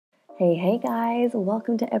Hey guys,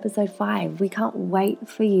 welcome to episode 5. We can't wait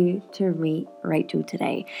for you to meet Rachel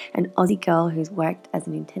today, an Aussie girl who's worked as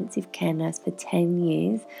an intensive care nurse for 10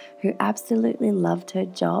 years, who absolutely loved her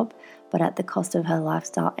job, but at the cost of her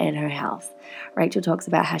lifestyle and her health. Rachel talks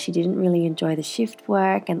about how she didn't really enjoy the shift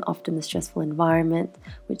work and often the stressful environment,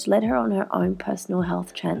 which led her on her own personal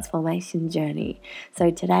health transformation journey.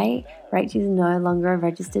 So today, Rachel is no longer a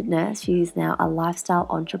registered nurse. She is now a lifestyle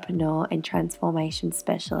entrepreneur and transformation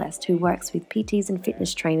specialist who works with PTs and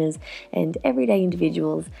fitness trainers and everyday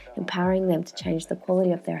individuals, empowering them to change the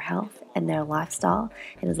quality of their health and their lifestyle,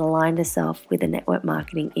 and has aligned herself with the network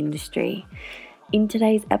marketing industry. In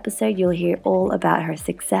today's episode, you'll hear all about her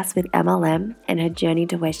success with MLM and her journey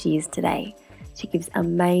to where she is today. She gives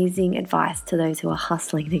amazing advice to those who are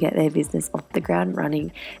hustling to get their business off the ground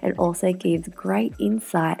running, and also gives great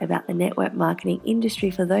insight about the network marketing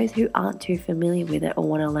industry for those who aren't too familiar with it or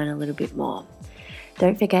want to learn a little bit more.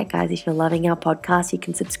 Don't forget, guys, if you're loving our podcast, you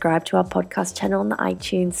can subscribe to our podcast channel on the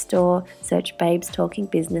iTunes store, search Babes Talking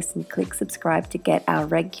Business and click subscribe to get our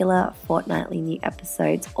regular fortnightly new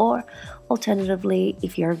episodes. Or alternatively,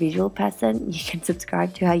 if you're a visual person, you can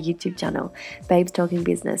subscribe to our YouTube channel, Babes Talking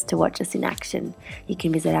Business, to watch us in action. You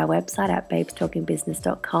can visit our website at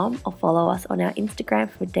babestalkingbusiness.com or follow us on our Instagram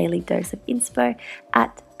for a daily dose of inspo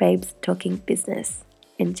at Babes Talking Business.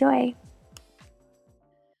 Enjoy!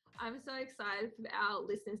 I'm so excited for our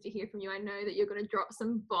listeners to hear from you. I know that you're going to drop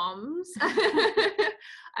some bombs. I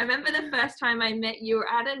remember the first time I met you were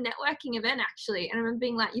at a networking event, actually. And I remember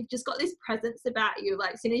being like, you've just got this presence about you.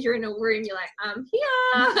 Like, as soon as you're in a room, you're like, I'm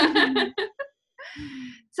here.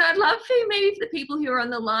 So I'd love for maybe for the people who are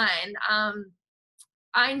on the line,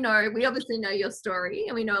 we obviously know your story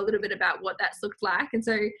and we know a little bit about what that's looked like. And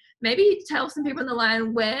so maybe tell some people on the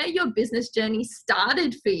line where your business journey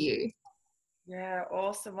started for you. Yeah,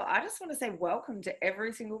 awesome. Well, I just want to say welcome to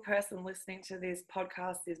every single person listening to this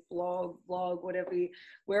podcast, this blog,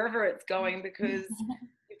 wherever it's going, because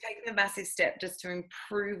you've taken a massive step just to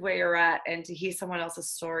improve where you're at and to hear someone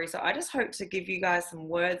else's story. So I just hope to give you guys some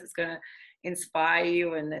words that's going to inspire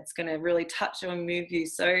you and it's going to really touch you and move you.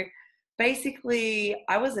 So basically,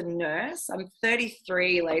 I was a nurse. I'm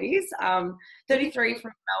 33, ladies. 33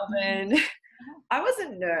 from Melbourne. I was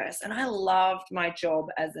a nurse and I loved my job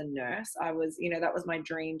as a nurse. I was, that was my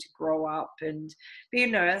dream, to grow up and be a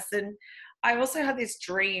nurse. And I also had this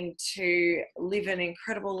dream to live an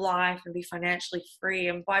incredible life and be financially free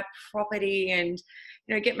and buy property and,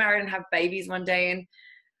 get married and have babies one day. And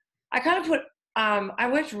I kind of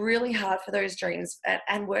I worked really hard for those dreams,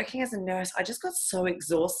 and working as a nurse, I just got so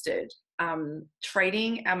exhausted.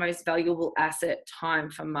 Trading our most valuable asset,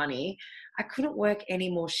 time, for money, I couldn't work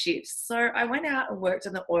any more shifts. So I went out and worked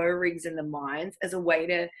on the oil rigs in the mines as a way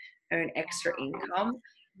to earn extra income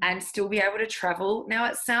and still be able to travel. Now,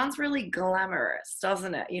 it sounds really glamorous,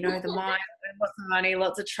 doesn't it? The mines, lots of money,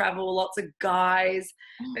 lots of travel, lots of guys.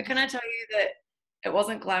 But can I tell you that it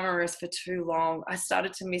wasn't glamorous for too long? I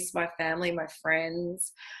started to miss my family, my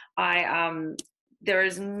friends. There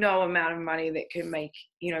is no amount of money that can make,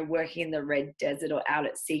 working in the red desert or out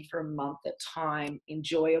at sea for a month at a time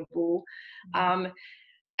enjoyable.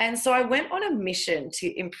 And so I went on a mission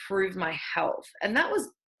to improve my health. And that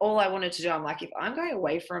was all I wanted to do. I'm like, if I'm going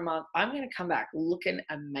away for a month, I'm going to come back looking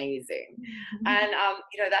amazing. And,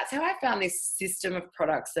 that's how I found this system of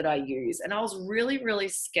products that I use. And I was really, really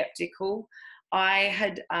skeptical. I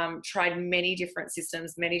had tried many different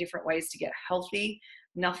systems, many different ways to get healthy.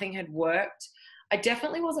 Nothing had worked. I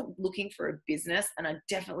definitely wasn't looking for a business, and I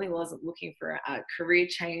definitely wasn't looking for a career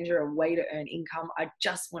change or a way to earn income. I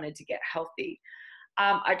just wanted to get healthy.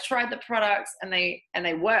 I tried the products and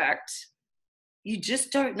they worked. You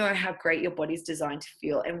just don't know how great your body's designed to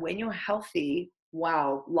feel. And when you're healthy,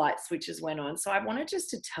 wow, light switches went on. So I wanted just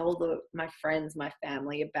to tell my friends, my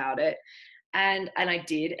family about it. And I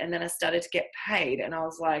did. And then I started to get paid. And I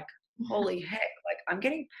was like, holy heck, like, I'm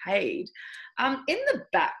getting paid. In the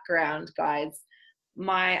background, guys,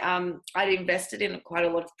 I'd invested in quite a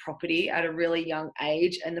lot of property at a really young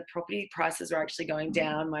age, and the property prices were actually going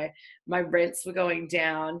down. My rents were going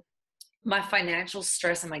down. My financial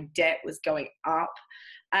stress and my debt was going up.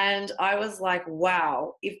 And I was like,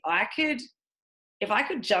 wow, if I could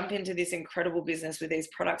jump into this incredible business with these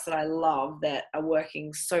products that I love, that are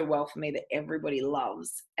working so well for me, that everybody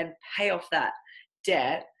loves, and pay off that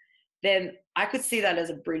debt, then I could see that as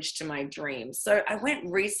a bridge to my dreams. So I went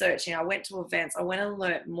researching, I went to events, I went and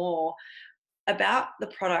learned more about the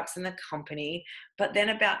products and the company, but then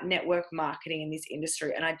about network marketing in this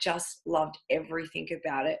industry. And I just loved everything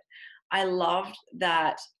about it. I loved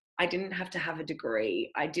that I didn't have to have a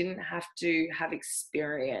degree. I didn't have to have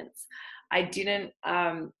experience. I didn't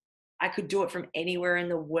I could do it from anywhere in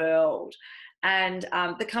the world. And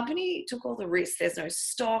the company took all the risks. There's no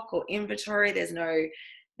stock or inventory. There's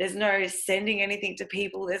no sending anything to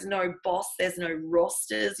people. There's no boss. There's no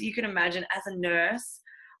rosters. You can imagine, as a nurse,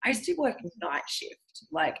 I used to work night shift,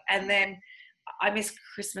 and then I missed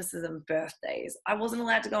Christmases and birthdays. I wasn't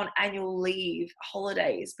allowed to go on annual leave,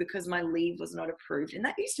 holidays, because my leave was not approved. And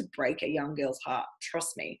that used to break a young girl's heart,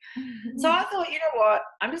 trust me. Mm-hmm. So I thought, you know what?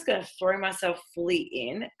 I'm just going to throw myself fully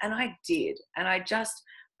in. And I did. And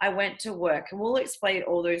I went to work, and we'll explain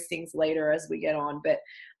all those things later as we get on. But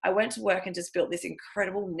I went to work and just built this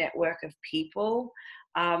incredible network of people.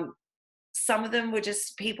 Some of them were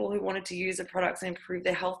just people who wanted to use the products and improve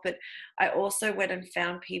their health. But I also went and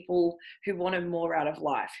found people who wanted more out of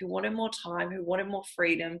life, who wanted more time, who wanted more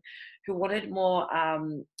freedom, who wanted more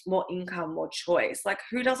income, more choice. Like,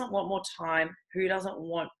 who doesn't want more time? Who doesn't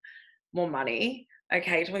want more money?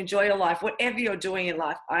 Okay, to enjoy your life, whatever you're doing in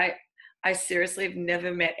life. I seriously have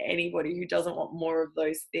never met anybody who doesn't want more of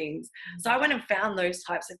those things. So I went and found those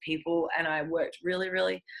types of people, and I worked really,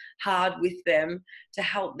 really hard with them to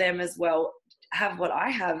help them as well have what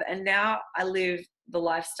I have. And now I live the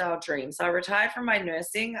lifestyle dream. So I retired from my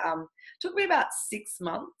nursing. Took me about 6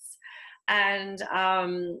 months, and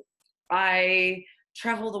I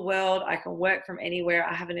travel the world. I can work from anywhere.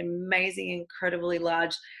 I have an amazing, incredibly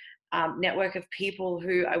large network of people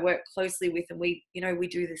who I work closely with, and we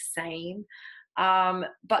do the same.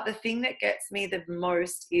 But the thing that gets me the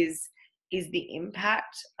most is the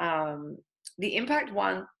impact. The impact,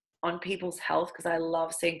 one, on people's health, because I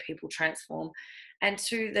love seeing people transform, and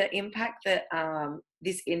two, the impact that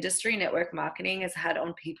this industry, network marketing, has had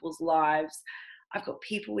on people's lives. I've got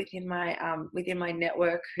people within my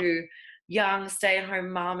network who, young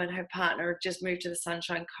stay-at-home mom and her partner, have just moved to the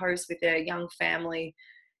Sunshine Coast with their young family,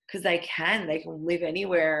 because they can live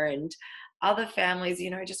anywhere. And other families,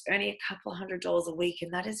 just earning a couple $100s a week,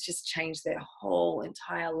 and that has just changed their whole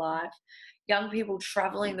entire life. Young people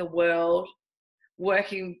traveling the world,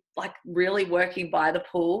 working by the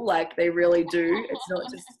pool, like they really do. It's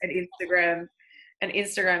not just an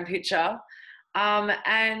Instagram picture.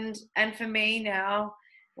 And for me now,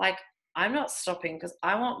 like, I'm not stopping, because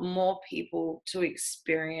I want more people to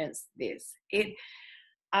experience this.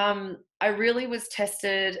 I really was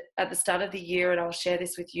tested at the start of the year, and I'll share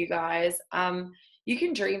this with you guys. You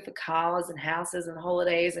can dream for cars and houses and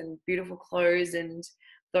holidays and beautiful clothes and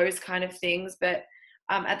those kind of things. But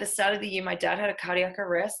at the start of the year, my dad had a cardiac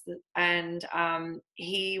arrest, and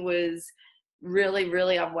he was really,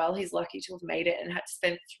 really unwell. He's lucky to have made it, and had to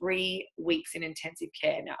spend 3 weeks in intensive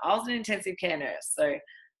care. Now, I was an intensive care nurse, so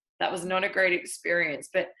that was not a great experience,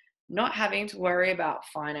 but not having to worry about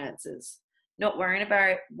finances, not worrying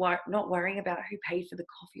about who paid for the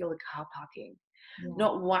coffee or the car parking,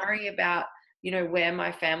 not worrying about, where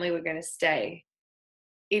my family were going to stay.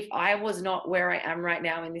 If I was not where I am right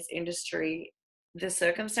now in this industry, the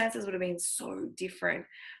circumstances would have been so different.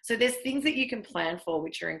 So there's things that you can plan for,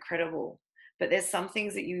 which are incredible, but there's some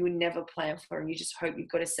things that you would never plan for, and you just hope you've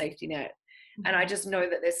got a safety net. Mm-hmm. And I just know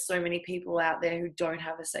that there's so many people out there who don't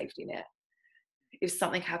have a safety net. If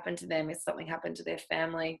something happened to them, if something happened to their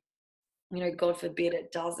family, God forbid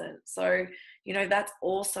it doesn't. So, that's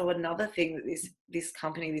also another thing that this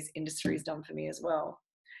company, this industry has done for me as well.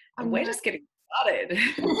 And we're just getting started.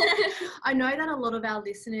 I know that a lot of our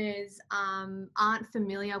listeners aren't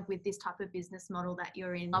familiar with this type of business model that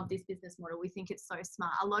you're in. Love this business model. We think it's so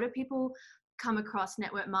smart. A lot of people come across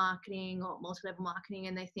network marketing or multi-level marketing,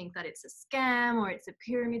 and they think that it's a scam or it's a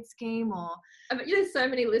pyramid scheme, or I bet there's so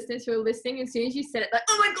many listeners who are listening, as soon as you said it, like,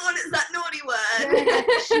 oh my God, it's that naughty word. Yeah,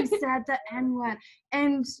 she said the N word.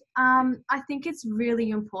 And I think it's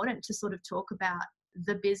really important to sort of talk about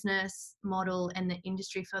the business model and the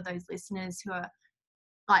industry for those listeners who are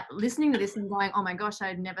like listening to this and going, oh my gosh, I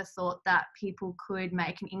had never thought that people could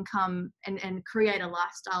make an income and create a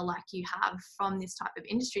lifestyle like you have from this type of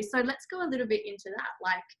industry. So let's go a little bit into that.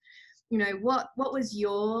 Like, what was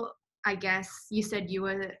your, I guess you said you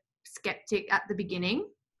were skeptic at the beginning.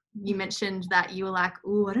 You mentioned that you were like,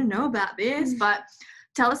 oh, I don't know about this, but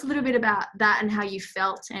tell us a little bit about that and how you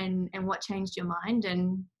felt and what changed your mind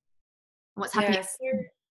and what's happening. Yeah,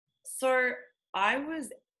 so I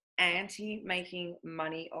was anti making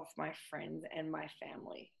money off my friends and my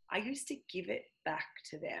family. I used to give it back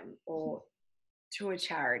to them or to a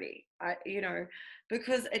charity,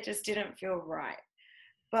 because it just didn't feel right.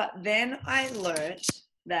 But then I learned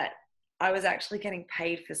that I was actually getting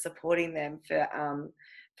paid for supporting them,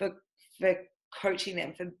 for coaching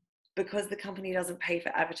them, because the company doesn't pay for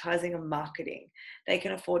advertising and marketing. They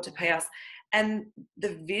can afford to pay us. And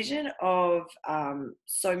the vision of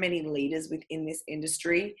so many leaders within this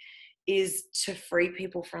industry is to free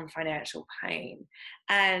people from financial pain.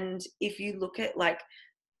 And if you look at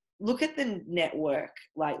the network,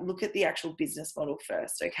 look at the actual business model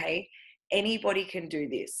first, okay? Anybody can do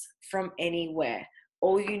this from anywhere.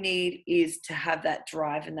 All you need is to have that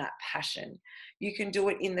drive and that passion. You can do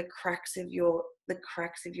it in the cracks of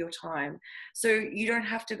your time. So you don't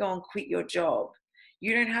have to go and quit your job.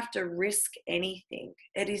 You don't have to risk anything.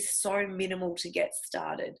 It is so minimal to get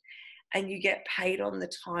started. And you get paid on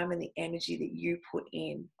the time and the energy that you put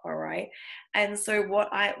in, all right? And so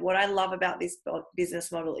what I love about this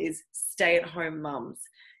business model is stay-at-home mums,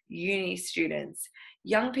 uni students,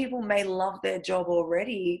 young people may love their job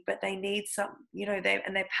already, but they need some,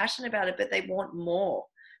 they're passionate about it, but they want more.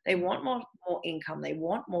 They want more income. They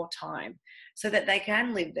want more time so that they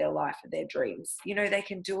can live their life of their dreams. They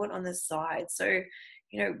can do it on the side. So,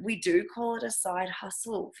 we do call it a side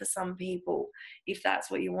hustle for some people, if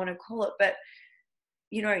that's what you want to call it. But,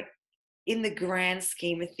 in the grand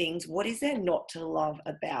scheme of things, what is there not to love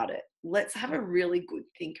about it? Let's have a really good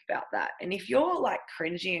think about that. And if you're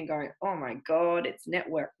cringing and going, oh my God, it's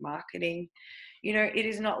network marketing, it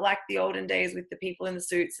is not like the olden days with the people in the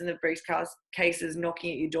suits and the briefcases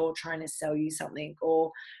knocking at your door trying to sell you something,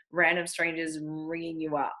 or random strangers ringing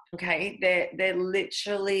you up. Okay, they're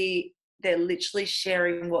literally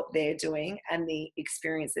sharing what they're doing and the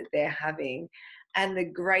experience that they're having. And the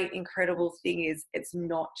great, incredible thing is, it's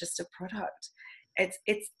not just a product.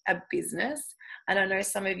 It's a business. And I know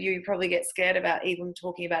some of you probably get scared about even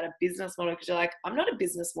talking about a business model because you're like, I'm not a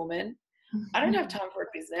businesswoman. I don't have time for a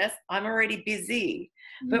business. I'm already busy.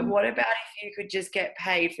 But what about if you could just get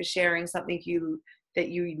paid for sharing something that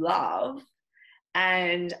you love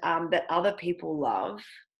and that other people love?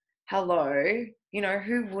 Hello,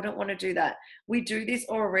 who wouldn't want to do that? We do this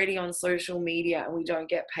already on social media and we don't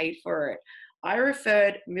get paid for it. I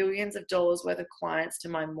referred millions of dollars worth of clients to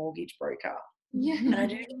my mortgage broker. Yeah. And I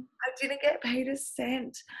didn't get paid a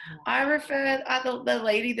cent. I referred the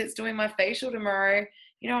lady that's doing my facial tomorrow.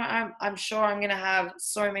 I'm sure I'm going to have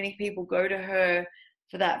so many people go to her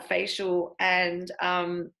for that facial, and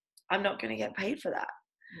I'm not going to get paid for that.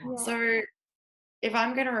 Yeah. So if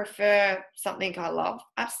I'm going to refer something I love,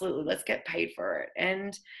 absolutely, let's get paid for it.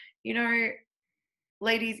 And,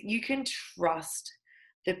 ladies, you can trust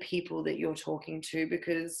the people that you're talking to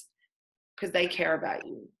because they care about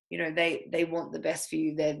you. They want the best for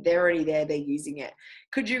you. They're already there. They're using it.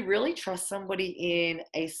 Could you really trust somebody in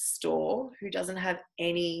a store who doesn't have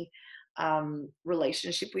any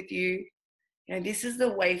relationship with you? This is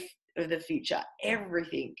the way of the future.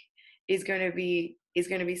 Everything is going to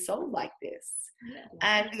be sold like this. Yeah.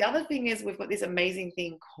 And the other thing is, we've got this amazing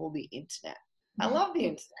thing called the internet. I love the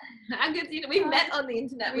internet. We met on the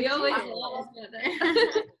internet. We always love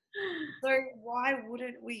it. So why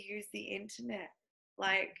wouldn't we use the internet?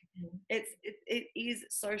 It is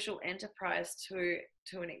social enterprise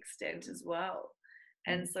to an extent as well.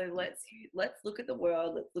 And so let's look at the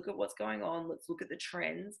world. Let's look at what's going on. Let's look at the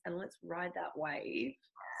trends and let's ride that wave.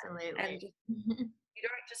 Absolutely. And you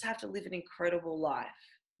don't just have to live an incredible life.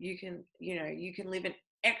 You can live an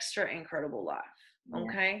extra incredible life.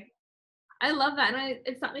 Okay. Yeah. I love that. And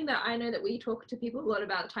it's something that I know that we talk to people a lot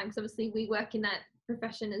about the time, because obviously we work in that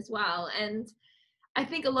profession as well. And I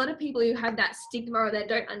think a lot of people who have that stigma or they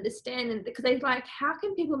don't understand, and because they're like, how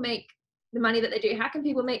can people make the money that they do? How can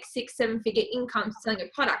people make 6-7 figure income selling a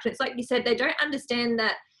product? And it's like you said, they don't understand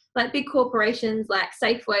that big corporations like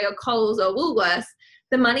Safeway or Coles or Woolworths,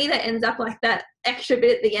 the money that ends up that extra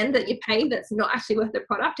bit at the end that you pay that's not actually worth the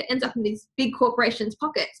product, it ends up in these big corporations'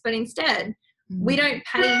 pockets. But instead, we don't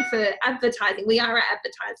pay for advertising. We are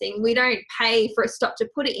advertising. We don't pay for a stop to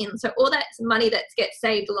put it in. So all that money that gets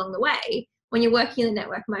saved along the way, when you're working in the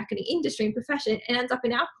network marketing industry and profession, it ends up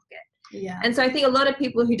in our pocket. Yeah. And so I think a lot of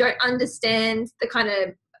people who don't understand the kind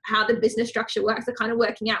of how the business structure works are kind of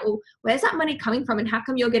working out, well, where's that money coming from and how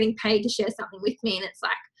come you're getting paid to share something with me? And it's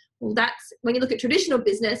like, well, that's when you look at traditional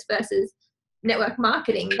business versus network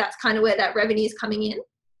marketing, that's kind of where that revenue is coming in.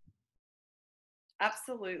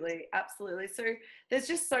 Absolutely. So there's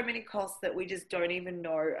just so many costs that we just don't even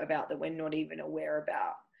know about, that we're not even aware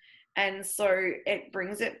about. And so it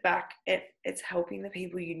brings it back. It's helping the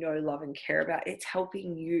people love and care about. It's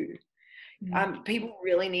helping you. People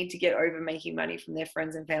really need to get over making money from their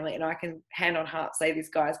friends and family. And I can hand on heart say this,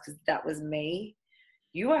 guys, because that was me.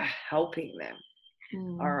 You are helping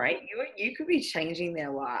them. All right. You could be changing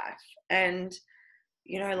their life. And,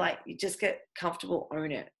 you just get comfortable,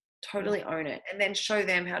 own it. Totally own it, and then show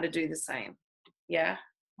them how to do the same. Yeah.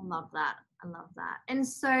 I love that. And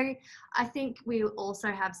so I think we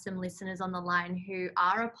also have some listeners on the line who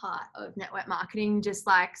are a part of network marketing, just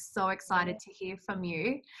so excited to hear from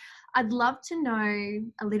you. I'd love to know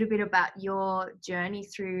a little bit about your journey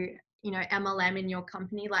through, MLM in your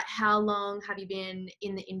company. Like, how long have you been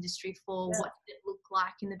in the industry for? Yeah. What did it look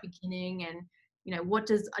like in the beginning? And, what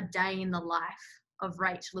does a day in the life of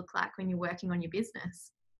Rach look like when you're working on your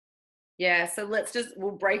business? Yeah, so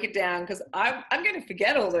we'll break it down because I'm going to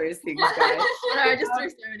forget all those things, guys. I just threw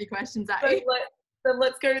so many questions at you. So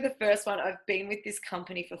let's go to the first one. I've been with this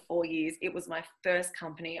company for 4 years. It was my first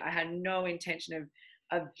company. I had no intention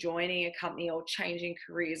of joining a company or changing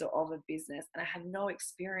careers or of a business, and I had no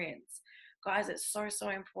experience. Guys, it's so, so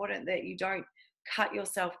important that you don't cut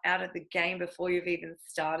yourself out of the game before you've even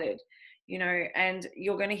started. And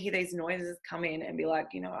you're going to hear these noises come in and be like,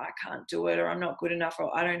 I can't do it, or I'm not good enough,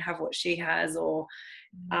 or I don't have what she has, or,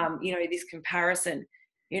 this comparison,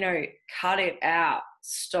 cut it out.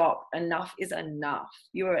 Stop. Enough is enough.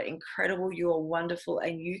 You are incredible. You are wonderful.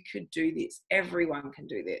 And you could do this. Everyone can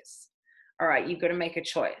do this. All right. You've got to make a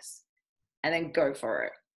choice and then go for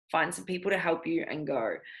it. Find some people to help you and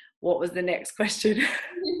go. What was the next question?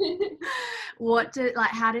 How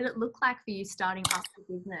did it look like for you starting up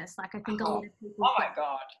the business? Like, I think a lot of people oh my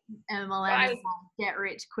God, MLM is get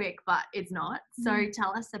rich quick, but it's not. So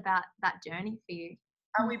tell us about that journey for you.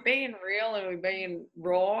 Are we being real and are we being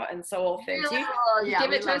raw and so authentic? Yeah,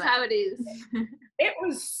 give it to us how it is. It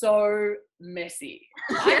was so messy.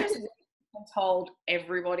 I just told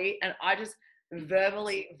everybody and I just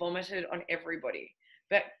verbally vomited on everybody.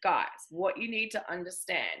 But guys, what you need to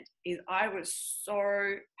understand is I was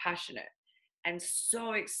so passionate and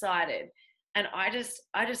so excited. And I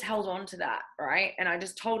just held on to that, right? And I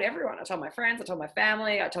just told everyone. I told my friends, I told my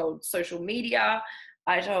family, I told social media,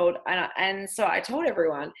 and so I told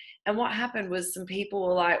everyone. And what happened was some people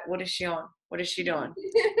were like, what is she on? What is she doing?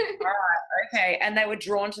 All right, okay. And they were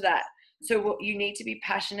drawn to that. So you need to be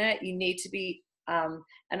passionate. You need to be,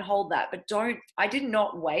 and hold that. But I did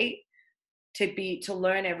not wait to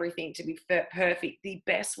learn everything, to be perfect. The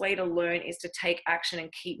best way to learn is to take action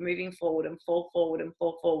and keep moving forward and fall forward and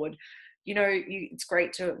fall forward. It's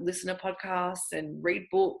great to listen to podcasts and read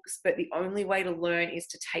books, but the only way to learn is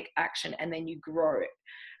to take action and then you grow it.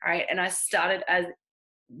 All right. And I started as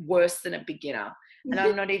worse than a beginner, and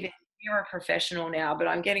I'm not even near a professional now, but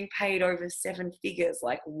I'm getting paid over 7 figures.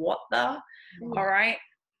 Like, what the? All right.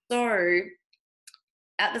 So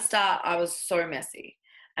at the start, I was so messy.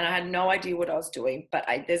 And I had no idea what I was doing, but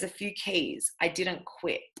there's a few keys. I didn't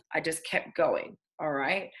quit. I just kept going, all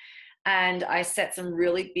right? And I set some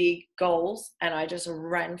really big goals and I just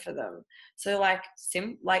ran for them. So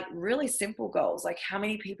like really simple goals, like how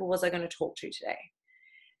many people was I going to talk to today?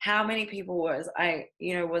 How many people was I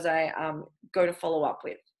going to follow up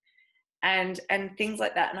with? And things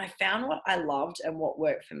like that. And I found what I loved and what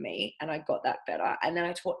worked for me, and I got that better. And then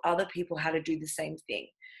I taught other people how to do the same thing,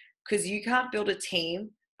 because you can't build a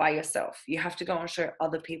team by yourself. You have to go and show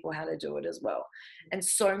other people how to do it as well. And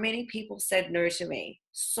so many people said no to me.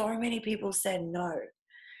 So many people said no.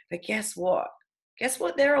 But guess what? Guess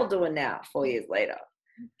what they're all doing now, 4 years later?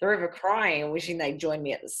 They're over crying and wishing they'd joined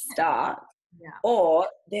me at the start. Yeah. Or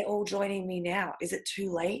they're all joining me now. Is it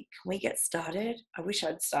too late? Can we get started? I wish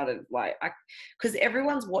I'd started because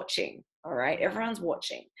everyone's watching, all right? Everyone's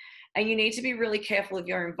watching. And you need to be really careful of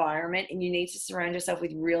your environment, and you need to surround yourself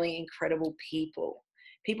with really incredible people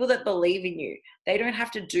that believe in you. They don't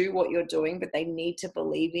have to do what you're doing, but they need to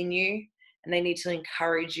believe in you, and they need to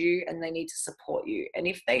encourage you, and they need to support you. And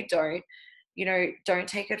if they don't, don't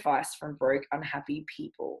take advice from broke, unhappy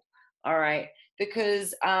people. All right.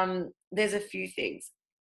 Because there's a few things.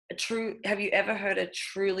 Have you ever heard a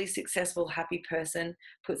truly successful, happy person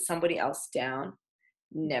put somebody else down?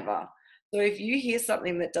 Never. So if you hear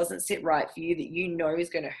something that doesn't sit right for you, that you know is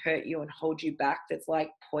going to hurt you and hold you back, that's like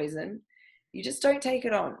poison, you just don't take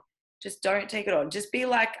it on. Just don't take it on. Just be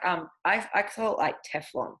like, I call it like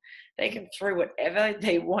Teflon. They can throw whatever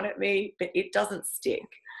they want at me, but it doesn't stick.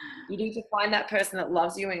 You need to find that person that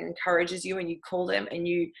loves you and encourages you, and you call them and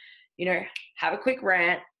you have a quick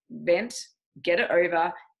rant, vent, get it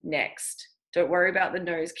over, next. Don't worry about the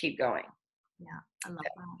no's, keep going. Yeah, I love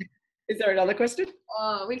that. Is there another question?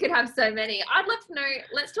 Oh, we could have so many. I'd love to know,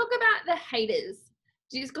 let's talk about the haters.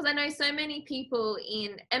 Just because I know so many people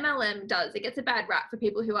in MLM it gets a bad rap for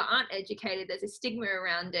people who aren't educated. There's a stigma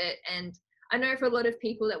around it. And I know for a lot of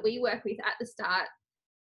people that we work with at the start,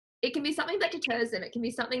 it can be something that deters them. It can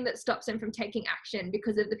be something that stops them from taking action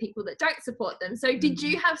because of the people that don't support them. So did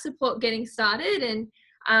you have support getting started, and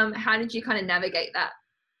how did you kind of navigate that?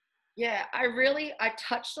 Yeah, I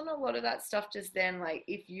touched on a lot of that stuff just then. Like,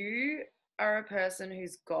 if you are a person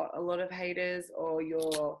who's got a lot of haters, or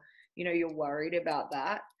you're worried about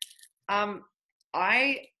that,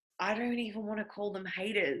 I I don't even want to call them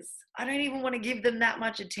haters. I don't even want to give them that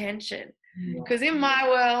much attention. Because in my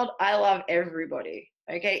world, I love everybody.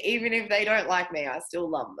 Okay. Even if they don't like me, I still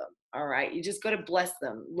love them. All right. You just got to bless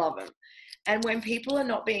them, love them. And when people are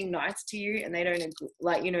not being nice to you and they don't agree,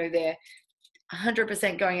 like, you know, they're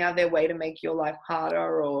 100% going out of their way to make your life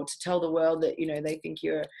harder or to tell the world that, you know, they think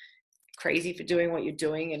you're crazy for doing what you're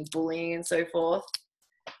doing and bullying and so forth,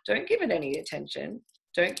 don't give it any attention.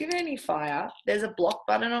 Don't give it any fire. There's a block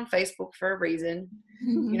button on Facebook for a reason.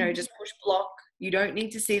 You know, just push block. You don't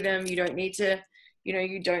need to see them. You don't need to, you know,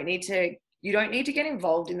 you don't need to get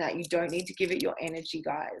involved in that. You don't need to give it your energy,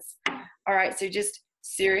 guys. All right. So just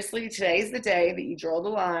seriously, today's the day that you draw the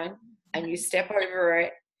line and you step over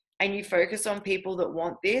it and you focus on people that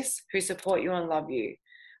want this, who support you and love you.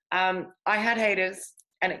 I had haters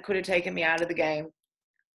and it could have taken me out of the game.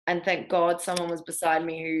 And thank God someone was beside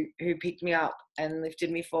me who picked me up and lifted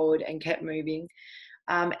me forward and kept moving.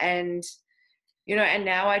 And, you know, and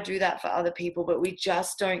now I do that for other people, but we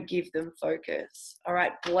just don't give them focus. All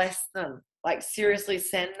right. Bless them. Like, seriously,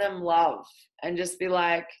 send them love and just be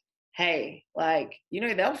like, hey, like, you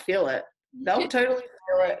know, they'll feel it. They'll totally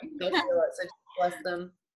feel it. They'll feel it. So just bless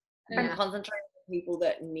them and concentrate on people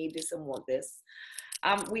that need this and want this.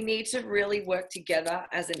 We need to really work together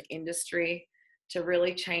as an industry to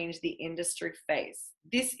really change the industry face.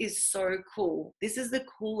 This is so cool. This is the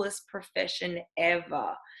coolest profession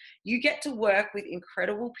ever. You get to work with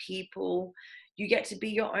incredible people. You get to be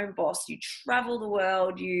your own boss. You travel the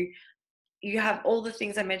world. You have all the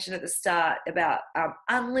things I mentioned at the start about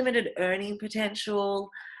unlimited earning potential.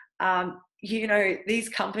 You know, these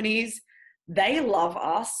companies, they love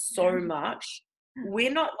us so much.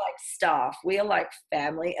 We're not like staff, we are like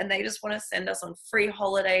family, and they just want to send us on free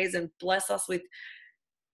holidays and bless us with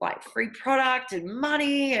like free product and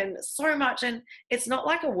money and so much. And it's not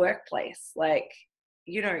like a workplace, like,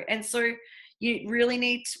 you know, and so we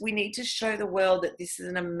need to show the world that this is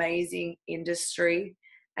an amazing industry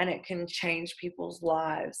and it can change people's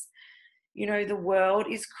lives. You know, the world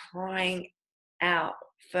is crying out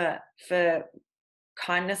for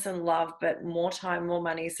kindness and love, but more time, more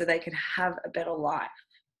money, so they can have a better life.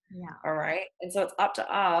 Yeah. All right. And so it's up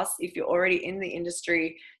to us, if you're already in the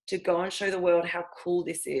industry, to go and show the world how cool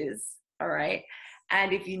this is. All right.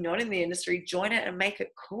 And if you're not in the industry, join it and make it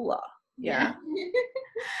cooler. Yeah.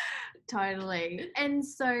 Totally. And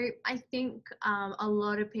so I think a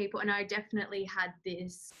lot of people, and I definitely had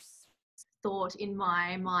this thought in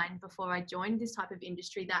my mind before I joined this type of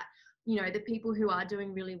industry, that, you know, the people who are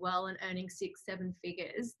doing really well and earning 6-7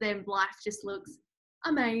 figures, their life just looks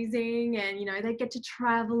amazing, and, you know, they get to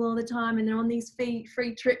travel all the time and they're on these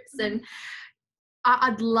free trips. And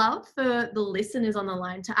I'd love for the listeners on the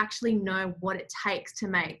line to actually know what it takes to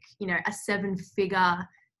make, you know, a 7-figure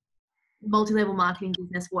multi-level marketing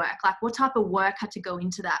business work. Like, what type of work had to go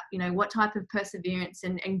into that? You know, what type of perseverance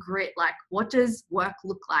and grit? Like, what does work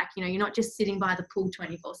look like? You know, you're not just sitting by the pool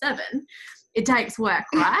 24/7. It takes work,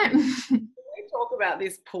 right? We talk about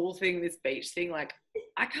this pool thing, this beach thing. Like,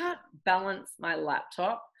 I can't balance my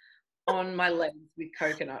laptop on my legs with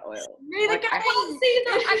coconut oil. Really, like, I can't see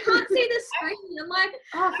that. I can't see the screen. I'm like,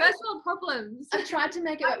 oh, first world problems. I've tried to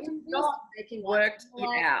make it work. Not worked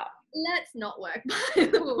it out. Let's not work by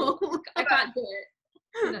the pool. I can't do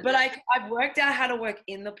it. But I've worked out how to work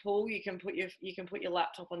in the pool. You can put your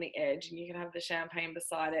laptop on the edge and you can have the champagne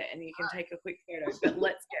beside it and you can take a quick photo. But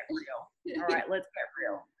let's get real. All right, let's get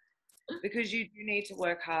real. Because you do need to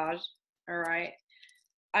work hard. All right.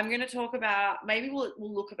 I'm going to talk about, maybe we'll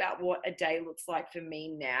look about what a day looks like for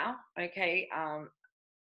me now. Okay.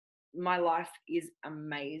 My life is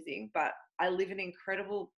amazing, but I live in an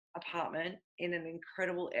incredible apartment in an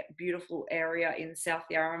incredible, beautiful area in South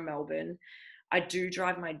Yarra, Melbourne. I do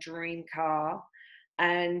drive my dream car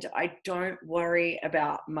and I don't worry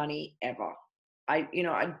about money ever. I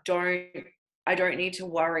don't need to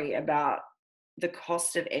worry about the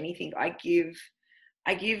cost of anything. I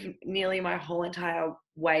give nearly my whole entire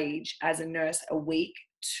wage as a nurse a week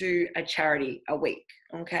to a charity a week.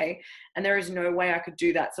 Okay. And there is no way I could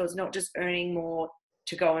do that. So it's not just earning more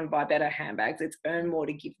to go and buy better handbags. It's earn more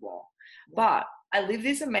to give more. But I live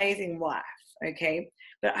this amazing life. Okay.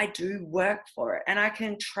 But I do work for it and I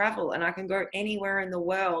can travel and I can go anywhere in the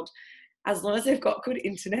world as long as they've got good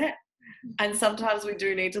internet. And sometimes we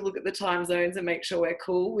do need to look at the time zones and make sure we're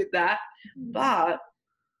cool with that. But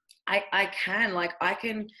I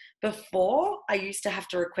can, before I used to have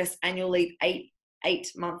to request annual leave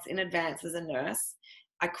eight months in advance as a nurse.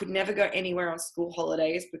 I could never go anywhere on school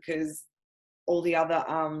holidays because all the other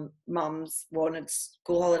mums wanted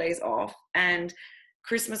school holidays off, and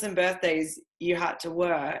Christmas and birthdays you had to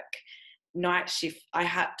work. night shift. I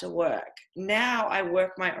had to work. Now I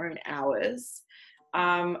work my own hours.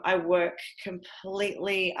 I work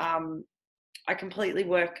completely, I completely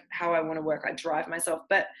work how I want to work. I drive myself.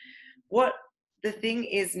 But what the thing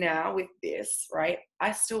is now with this, right?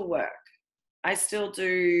 I still work. I still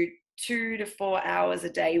do 2 to 4 hours a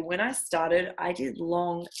day. When I started, I did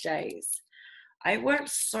long days. I worked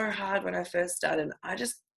so hard when I first started. I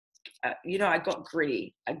just, I got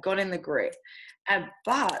gritty. I got in the grit.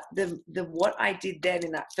 But the what I did then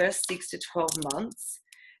in that first 6 to 12 months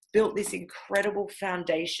built this incredible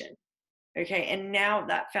foundation. Okay. And now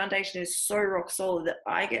that foundation is so rock solid that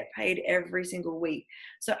I get paid every single week.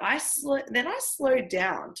 So I slowed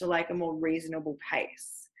down to like a more reasonable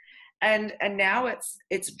pace. And now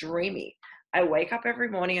it's dreamy. I wake up every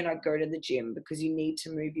morning and I go to the gym because you need to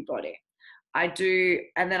move your body. I do,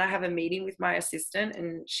 and then I have a meeting with my assistant,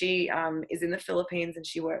 and she is in the Philippines, and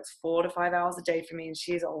she works 4 to 5 hours a day for me, and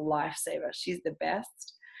she's a lifesaver. She's the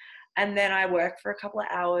best. And then I work for a couple of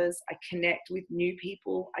hours. I connect with new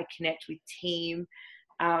people. I connect with team,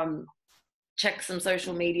 check some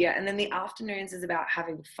social media. And then the afternoons is about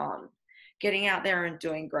having fun, getting out there and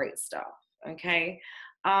doing great stuff. Okay.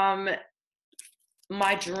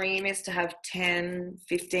 My dream is to have 10,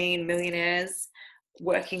 15 millionaires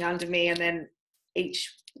working under me. And then each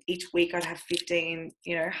week I'd have 15,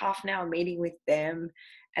 half an hour meeting with them.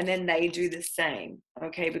 And then they do the same,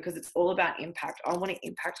 okay? Because it's all about impact. I want to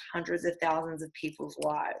impact hundreds of thousands of people's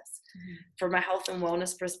lives from a health and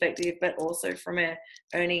wellness perspective, but also from a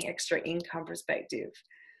earning extra income perspective.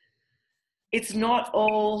 It's not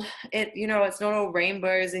all, it's not all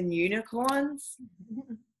rainbows and unicorns,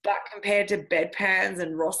 but compared to bedpans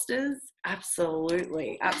and rosters,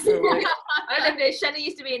 absolutely. I don't know. Shani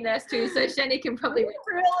used to be a nurse too, so Shani can probably.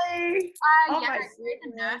 Really? Oh my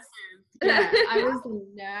goodness. Yeah, I was a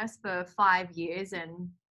nurse for 5 years, and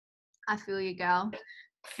I feel you, girl.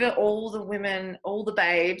 For all the women, all the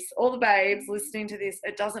babes listening to this,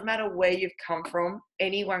 it doesn't matter where you've come from.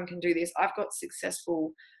 Anyone can do this. I've got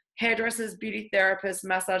successful hairdressers, beauty therapists,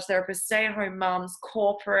 massage therapists, stay-at-home mums,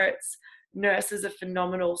 corporates. Nurses are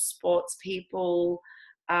phenomenal, sports people,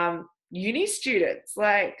 uni students.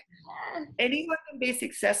 Like, anyone can be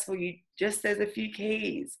successful. There's a few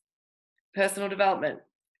keys. Personal development,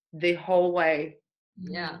 the whole way.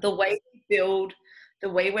 Yeah. The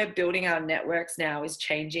way we're building our networks now is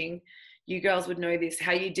changing. You girls would know this.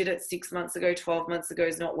 How you did it 6 months ago, 12 months ago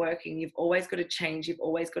is not working. You've always got to change. You've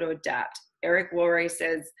always got to adapt. Eric Worre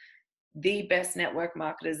says the best network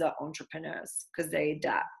marketers are entrepreneurs because they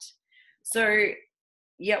adapt. So,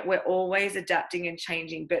 yeah, we're always adapting and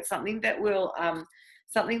changing, but something that will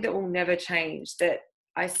never change that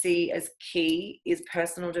I see as key is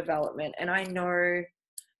personal development. And I know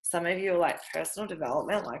some of you are like, personal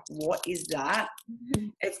development, like, what is that?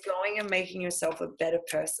 It's going and making yourself a better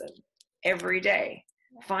person every day,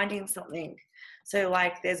 finding something. So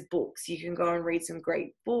like, there's books. You can go and read some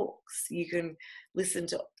great books. You can listen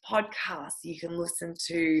to podcasts. You can listen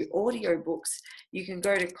to audio books. You can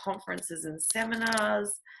go to conferences and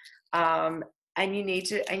seminars. And you need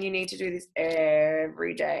to do this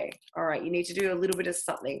every day. All right. You need to do a little bit of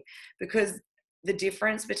something, because the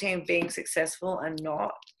difference between being successful and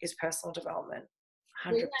not is personal development.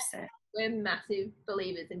 100%. We're massive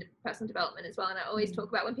believers in personal development as well. And I always talk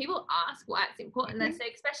about, when people ask why it's important, they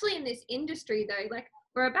say, especially in this industry though, like,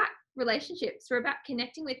 we're about relationships, we're about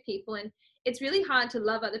connecting with people. And it's really hard to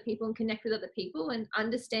love other people and connect with other people and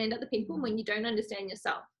understand other people when you don't understand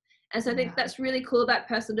yourself. And so I think that's really cool about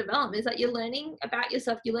personal development, is that you're learning about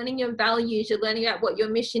yourself, you're learning your values, you're learning about what your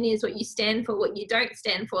mission is, what you stand for, what you don't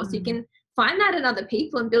stand for. So you can find that in other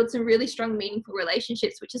people and build some really strong, meaningful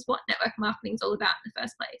relationships, which is what network marketing is all about in the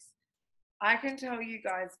first place. I can tell you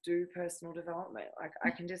guys do personal development. Like, I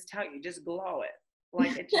can just tell you, just glow it.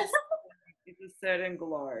 Like, it just, it's a certain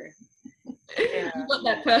glow. Yeah. You got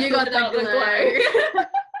that personal development glow.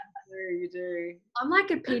 You do. I'm like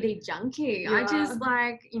a PD junkie. I just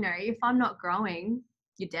like, if I'm not growing,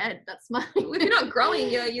 you're dead. That's my. Well, if you're not growing,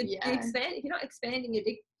 you expand. If you're not expanding, you're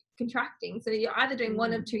contracting. So you're either doing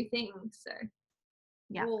one of two things. So.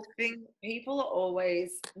 Yeah. Well, people are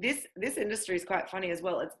always, this industry is quite funny as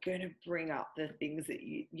well. It's going to bring up the things that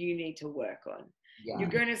you need to work on. Yeah. You're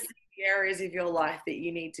going to see areas of your life that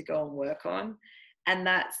you need to go and work on, and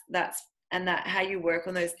that's how you work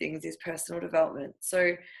on those things is personal development.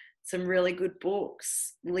 So some really good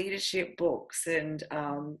books, leadership books, and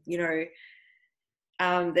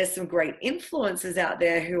there's some great influencers out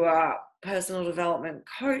there who are personal development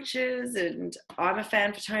coaches, and I'm a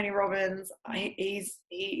fan for Tony Robbins. He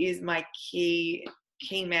is my key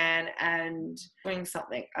man, and doing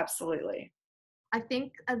something. Absolutely. I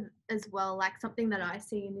think as well, like something that I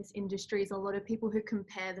see in this industry is a lot of people who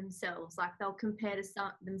compare themselves. Like they'll compare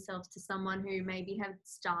themselves to someone who maybe have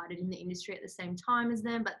started in the industry at the same time as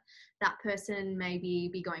them, but that person maybe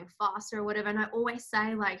be going faster or whatever. And I always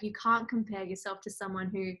say, like, you can't compare yourself to someone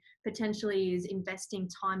who potentially is investing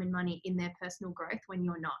time and money in their personal growth when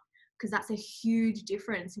you're not, because that's a huge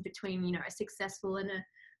difference between, you know, a successful and a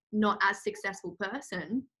not as successful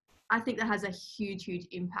person. I think that has a huge, huge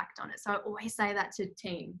impact on it. So I always say that to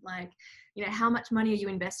team, like, you know, how much money are you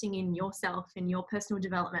investing in yourself, in your personal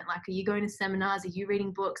development? Like, are you going to seminars? Are you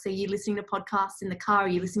reading books? Are you listening to podcasts in the car? Are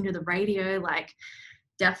you listening to the radio? Like,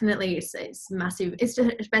 definitely it's massive. It's just,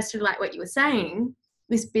 especially like what you were saying,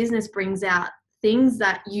 this business brings out things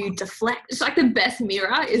that you deflect. It's like the best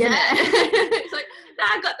mirror, isn't it? It's like, nah,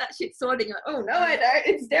 I got that shit sorted. You're like, oh no, I don't.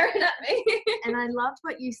 It's staring at me. And I loved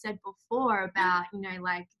what you said before about, you know,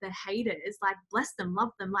 like the haters, like bless them, love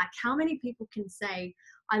them. Like how many people can say,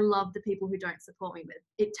 I love the people who don't support me? But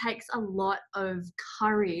it takes a lot of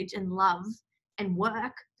courage and love and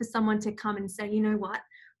work for someone to come and say, you know what,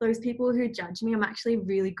 those people who judge me, I'm actually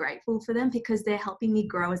really grateful for them because they're helping me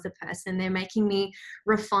grow as a person. They're making me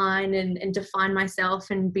refine and define myself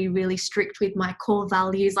and be really strict with my core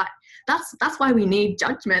values. Like that's why we need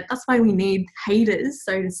judgment. That's why we need haters,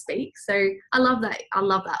 so to speak. So I love that. I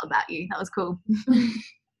love that about you. That was cool.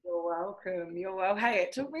 You're welcome. You're well. Hey,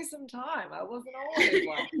 it took me some time. I wasn't always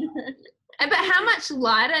like that. But how much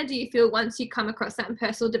lighter do you feel once you come across that in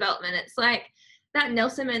personal development? It's like that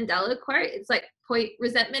Nelson Mandela quote. It's like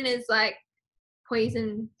resentment is like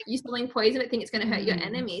poison. You spilling poison, but think it's going to hurt your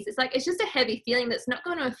enemies. It's like, it's just a heavy feeling that's not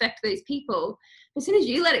going to affect those people. As soon as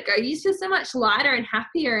you let it go, you just feel so much lighter and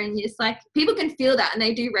happier, and you're just like, people can feel that and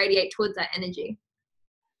they do radiate towards that energy.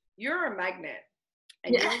 You're a magnet,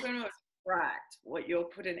 and you're going to attract what you're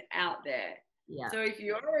putting out there. Yeah. So if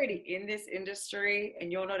you're already in this industry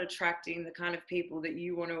and you're not attracting the kind of people that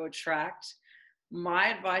you want to attract, my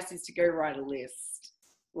advice is to go write a list,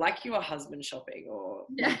 like you are husband shopping or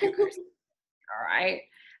like your Christmas, all right?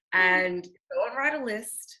 And go and write a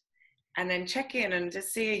list and then check in and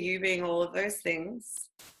just see, are you being all of those things?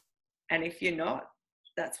 And if you're not,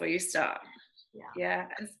 that's where you start. Yeah.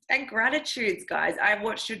 And gratitudes, guys. I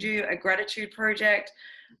watched you do a gratitude project.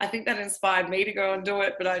 I think that inspired me to go and do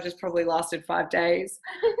it, but I just probably lasted 5 days.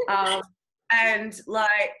 And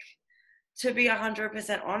like, to be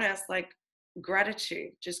 100% honest, like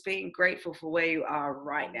gratitude, just being grateful for where you are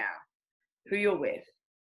right now, who you're with,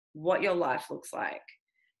 what your life looks like,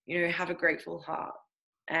 you know, have a grateful heart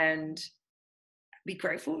and be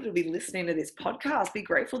grateful to be listening to this podcast. Be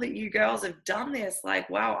grateful that you girls have done this. Like,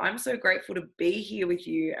 wow, I'm so grateful to be here with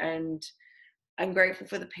you, and I'm grateful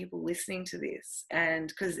for the people listening to this. And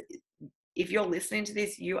because if you're listening to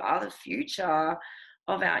this, you are the future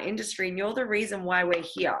of our industry, and you're the reason why we're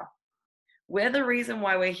here. We're the reason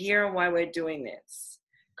why we're here and why we're doing this.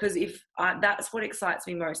 Because that's what excites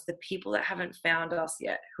me most, the people that haven't found us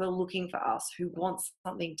yet, who are looking for us, who want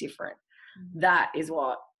something different. That is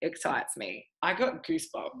what excites me. I got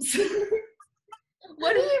goosebumps.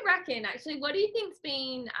 What do you reckon, actually? What do you think's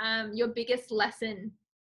been your biggest lesson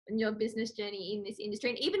in your business journey in this industry,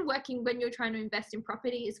 and even working when you're trying to invest in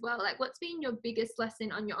property as well? Like, what's been your biggest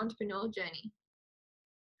lesson on your entrepreneurial journey?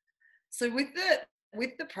 So with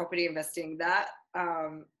the property investing, that I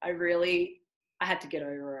had to get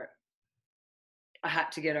over it. I had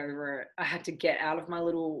to get out of my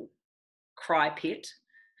little cry pit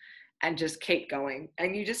and just keep going.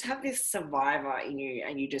 And you just have this survivor in you,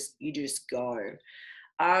 and you just go.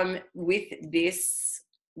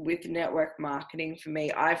 With network marketing, for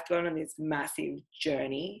me, I've gone on this massive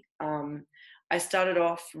journey. I started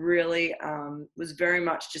off really, was very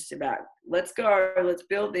much just about, let's go, let's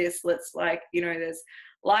build this, let's, like, you know, there's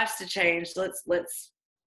lives to change, let's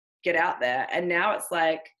get out there. And now it's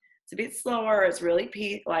like, it's a bit slower, it's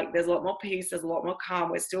really like there's a lot more peace, there's a lot more calm.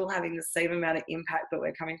 We're still having the same amount of impact, but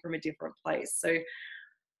we're coming from a different place. So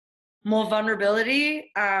more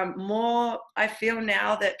vulnerability, more, I feel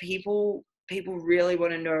now that people really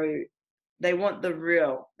want to know. They want the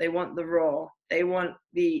real, they want the raw, they want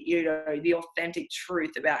the, you know, the authentic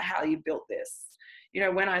truth about how you built this. You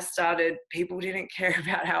know, when I started, people didn't care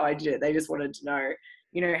about how I did it. They just wanted to know,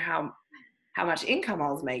 you know, how much income I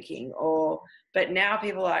was making, but now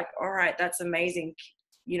people are like, all right, that's amazing,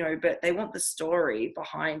 you know, but they want the story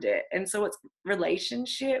behind it. And so it's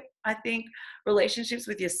relationship. I think relationships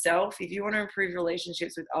with yourself. If you want to improve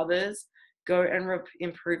relationships with others, go and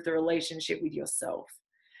improve the relationship with yourself.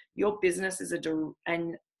 Your business is a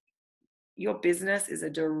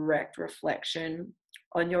direct reflection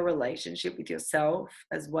on your relationship with yourself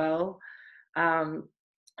as well.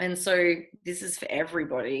 And so this is for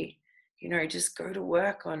everybody. You know, just go to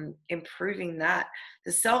work on improving that.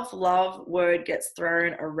 The self-love word gets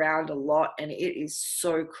thrown around a lot, and it is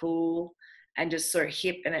so cool and just so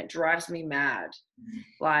hip, and it drives me mad.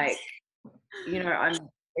 Like, you know,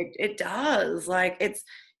 it does. Like, it's,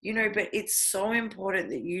 you know, but it's so important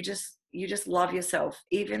that you just love yourself,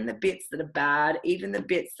 even the bits that are bad, even the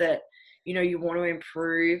bits that, you know, you want to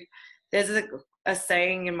improve. There's a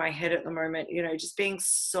saying in my head at the moment, you know, just being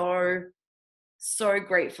so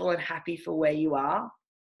grateful and happy for where you are,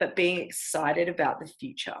 but being excited about the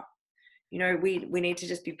future. You know, we need to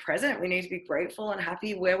just be present. We need to be grateful and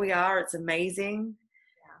happy where we are. It's amazing.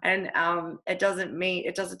 And it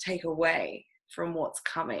doesn't take away from what's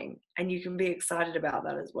coming. And you can be excited about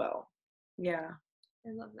that as well. Yeah.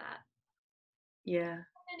 I love that. Yeah.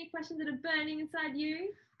 Any questions that are burning inside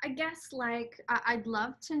you? I guess, like, I'd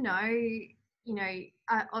love to know, you know,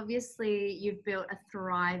 obviously you've built a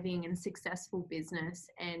thriving and successful business,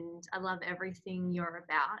 and I love everything you're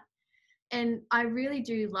about. And I really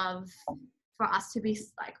do love for us to be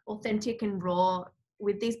like authentic and raw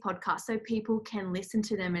with these podcasts, so people can listen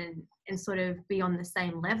to them and sort of be on the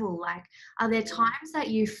same level. Like, are there times that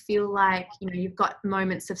you feel like, you know, you've got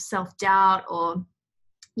moments of self-doubt, or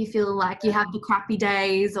you feel like you have the crappy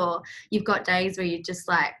days, or you've got days where you're just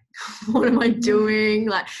like, what am I doing?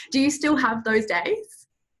 Like, do you still have those days?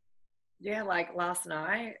 Yeah, like last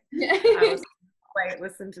night, Yeah.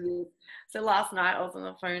 listen to this. So last night I was on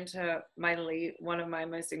the phone to my lead, one of my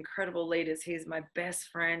most incredible leaders. He's my best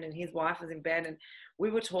friend, and his wife was in bed, and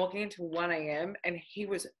we were talking until 1 a.m. and he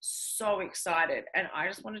was so excited, and I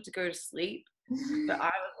just wanted to go to sleep. But I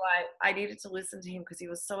was like, I needed to listen to him because he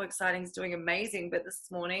was so exciting. He's doing amazing. But this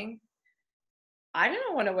morning, I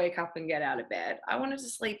didn't want to wake up and get out of bed. I wanted to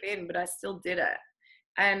sleep in, but I still did it.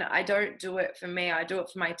 And I don't do it for me. I do it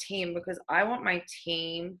for my team, because I want my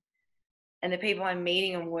team and the people I'm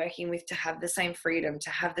meeting and working with to have the same freedom, to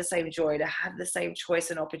have the same joy, to have the same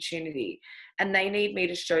choice and opportunity. And they need me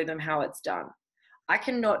to show them how it's done. I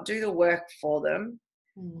cannot do the work for them,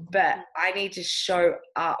 but I need to show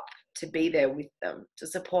up to be there with them, to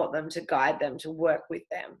support them, to guide them, to work with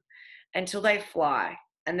them until they fly.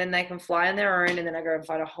 And then they can fly on their own, and then I go and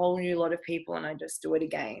find a whole new lot of people, and I just do it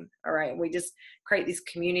again. All right. And we just create this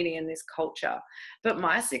community and this culture. But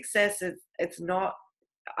my success is, it's not,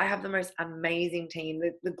 I have the most amazing team.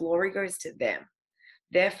 The glory goes to them.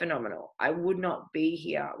 They're phenomenal. I would not be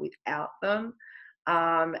here without them.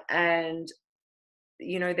 And,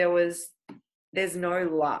 you know, there's no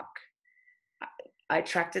luck. I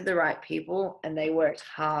attracted the right people, and they worked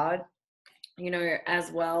hard, you know, as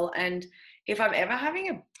well. And if I'm ever having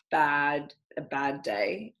a bad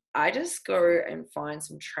day, I just go and find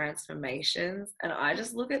some transformations, and I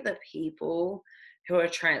just look at the people who are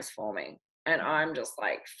transforming, and I'm just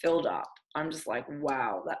like filled up. I'm just like,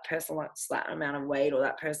 wow, that person lost that amount of weight, or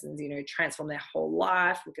that person's, you know, transformed their whole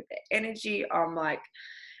life. Look at their energy. I'm like,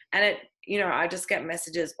 and it, you know, I just get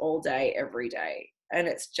messages all day, every day, and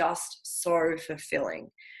it's just so fulfilling.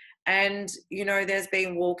 And, you know, there's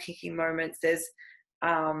been wall kicking moments. There's,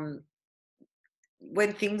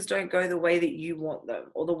 when things don't go the way that you want them,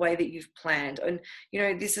 or the way that you've planned. And, you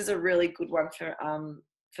know, this is a really good one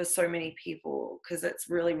for so many people, because it's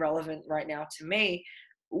really relevant right now to me.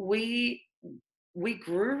 We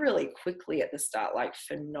grew really quickly at the start, like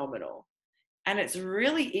phenomenal. And it's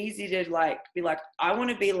really easy to like be like, I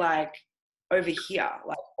want to be like over here,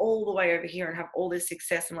 like all the way over here, and have all this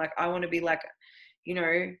success. And like, I want to be like, you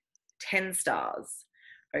know, 10 stars.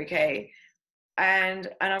 Okay. And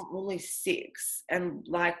I'm only 6, and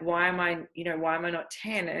like, why am I not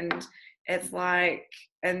 10? And it's like,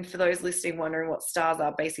 and for those listening wondering what stars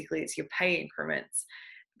are, basically it's your pay increments.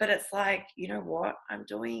 But it's like, you know what, I'm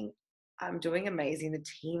doing amazing. The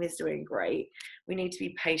team is doing great. We need to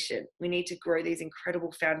be patient. We need to grow these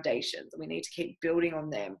incredible foundations, and we need to keep building on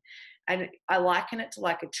them. And I liken it to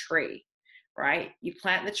like a tree, right? You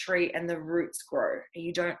plant the tree and the roots grow, and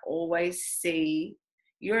you don't always see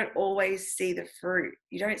the fruit.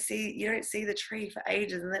 You don't see the tree for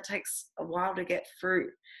ages, and that takes a while to get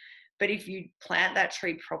fruit. But if you plant that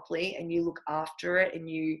tree properly, and you look after it, and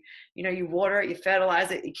you water it, you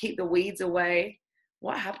fertilize it, you keep the weeds away,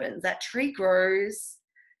 what happens? That tree grows,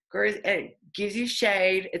 and it gives you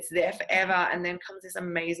shade. It's there forever, and then comes this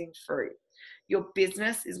amazing fruit. Your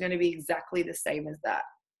business is going to be exactly the same as that.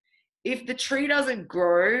 If the tree doesn't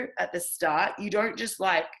grow at the start, you don't just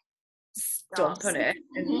like stomp on it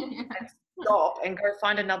and stop and go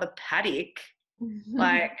find another paddock.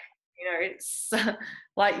 Like, you know, it's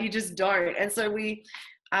like, you just don't. And so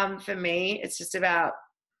for me, it's just about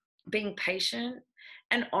being patient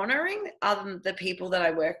and honoring the people that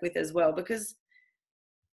I work with as well, because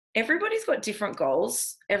everybody's got different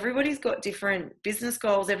goals. Everybody's got different business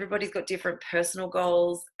goals. Everybody's got different personal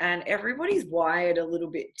goals, and everybody's wired a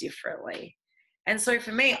little bit differently. And so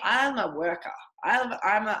for me, I'm a worker.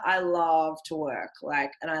 I love to work,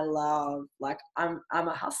 and I love, I'm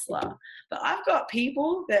a hustler. But I've got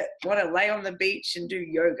people that want to lay on the beach and do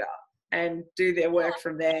yoga and do their work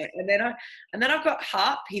from there. And then I've got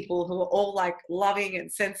heart people who are all like loving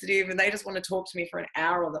and sensitive, and they just want to talk to me for an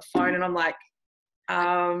hour on the phone. And I'm like,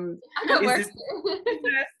 is this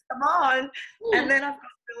business? Come on. And then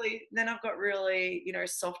I've got really,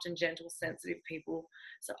 soft and gentle, sensitive people.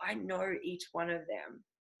 So I know each one of them.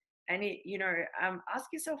 And ask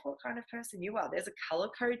yourself what kind of person you are. There's a color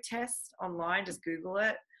code test online. Just Google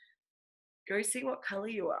it. Go see what color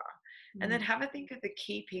you are. And then have a think of the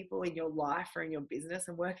key people in your life or in your business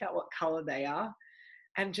and work out what color they are.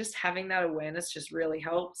 And just having that awareness just really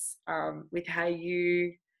helps with how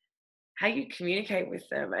you communicate with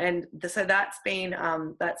them. And so that's been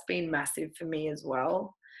massive for me as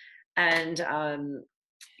well. And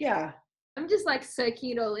yeah. I'm just like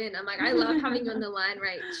soaking it all in. I'm like, I love having you on the line,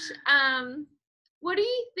 Rach. What do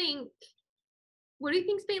you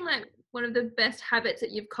think's been like one of the best habits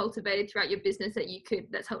that you've cultivated throughout your business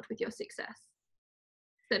that's helped with your success?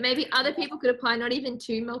 That maybe other people could apply, not even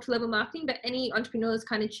to multi-level marketing, but any entrepreneurs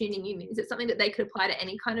kind of tuning in. Is it something that they could apply to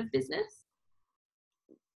any kind of business?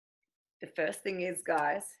 The first thing is,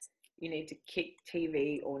 guys, you need to kick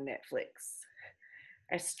TV or Netflix.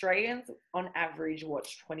 Australians on average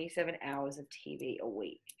watch 27 hours of TV a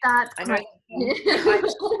week. That's crazy. I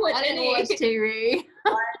don't watch TV.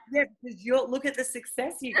 Yeah, because look at the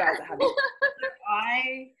success you guys are having.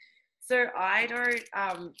 So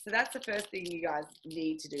that's the first thing you guys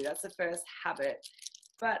need to do. That's the first habit.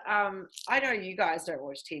 But I know you guys don't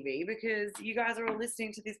watch TV because you guys are all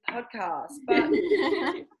listening to this podcast. But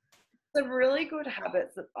some really good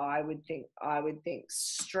habits that I would think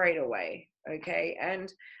straight away. Okay.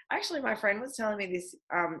 And actually my friend was telling me this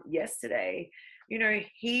yesterday.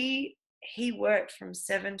 He worked from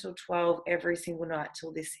 7 till 12 every single night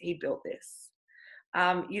till he built this.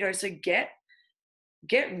 So get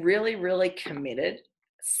really, really committed,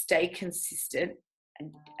 stay consistent,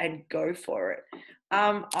 and go for it.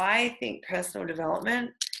 I think personal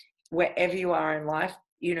development, wherever you are in life,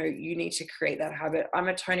 you need to create that habit. I'm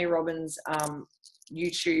a Tony Robbins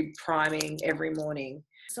YouTube priming every morning.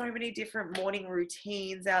 So many different morning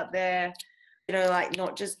routines out there,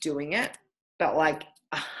 not just doing it, but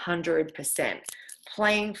 100%.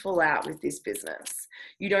 Playing full out with this business.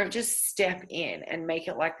 You don't just step in and make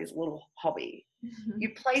it like this little hobby.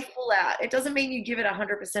 You play full out. It doesn't mean you give it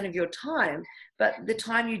 100% of your time, but the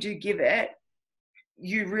time you do give it,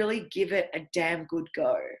 you really give it a damn good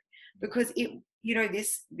go, because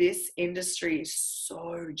this industry is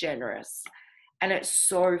so generous and it's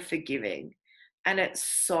so forgiving and it's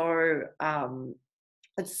so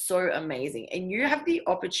amazing. And you have the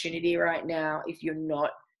opportunity right now, if you're not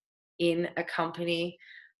in a company,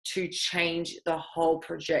 to change the whole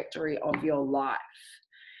trajectory of your life.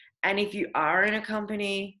 And if you are in a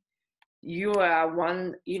company, you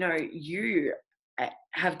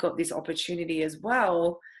have got this opportunity as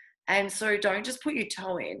well. And so don't just put your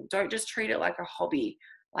toe in. Don't just treat it like a hobby.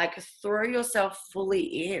 Throw yourself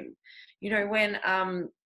fully in.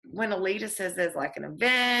 When a leader says there's an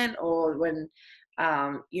event, or when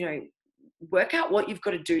work out what you've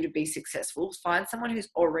got to do to be successful. Find someone who's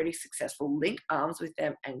already successful, link arms with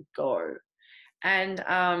them and go. And,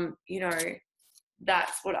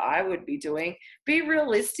 that's what I would be doing. Be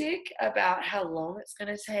realistic about how long it's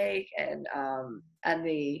going to take and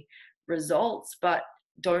the results, but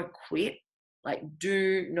don't quit.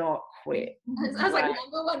 Do not quit. That's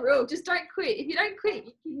number one rule. Just don't quit. If you don't quit,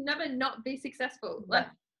 you can never not be successful.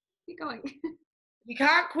 Keep going. You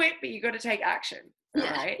can't quit, but you got to take action.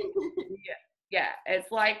 Right? Yeah.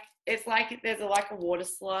 It's like there's a water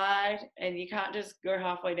slide, and you can't just go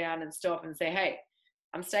halfway down and stop and say, hey,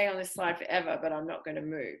 I'm staying on this slide forever, but I'm not going to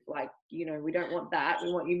move. We don't want that.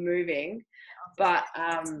 We want you moving. But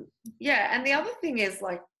and the other thing is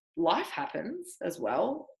life happens as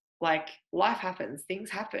well. Life happens, things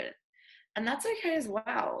happen, and that's okay as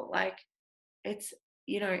well. It's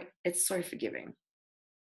so forgiving.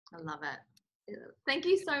 I love it. Thank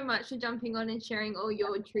you so much for jumping on and sharing all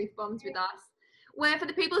your truth bombs with us. Where, for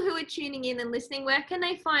the people who are tuning in and listening, where can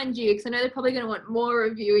they find you? Because I know they're probably going to want more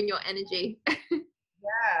of you and your energy.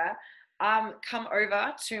 Yeah. come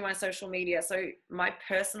over to my social media. So my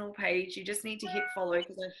personal page, you just need to hit follow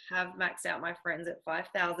because I have maxed out my friends at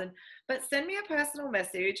 5,000. But send me a personal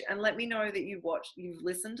message and let me know that you've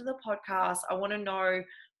listened to the podcast. I want to know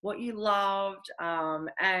what you loved.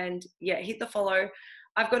 And yeah, hit the follow.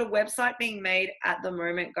 I've got a website being made at the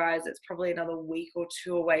moment, guys. It's probably another week or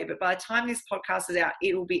two away, but by the time this podcast is out,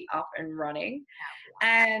 it will be up and running.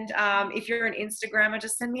 And if you're an Instagrammer,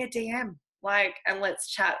 just send me a DM. And let's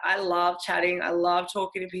chat. I love chatting. I love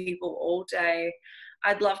talking to people all day.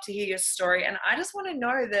 I'd love to hear your story. And I just want to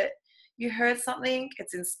know that you heard something,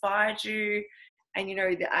 it's inspired you, and you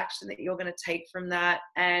know the action that you're going to take from that.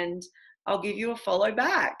 And I'll give you a follow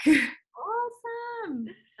back. Awesome.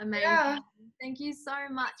 Amazing. Yeah. Thank you so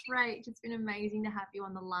much, Rach. It's been amazing to have you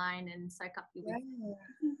on the line and soak up your wisdom.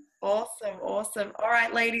 Awesome. All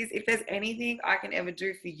right, ladies, if there's anything I can ever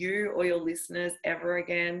do for you or your listeners ever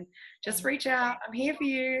again, just reach out. I'm here for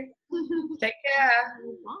you. Take care.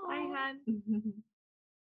 Bye, Han.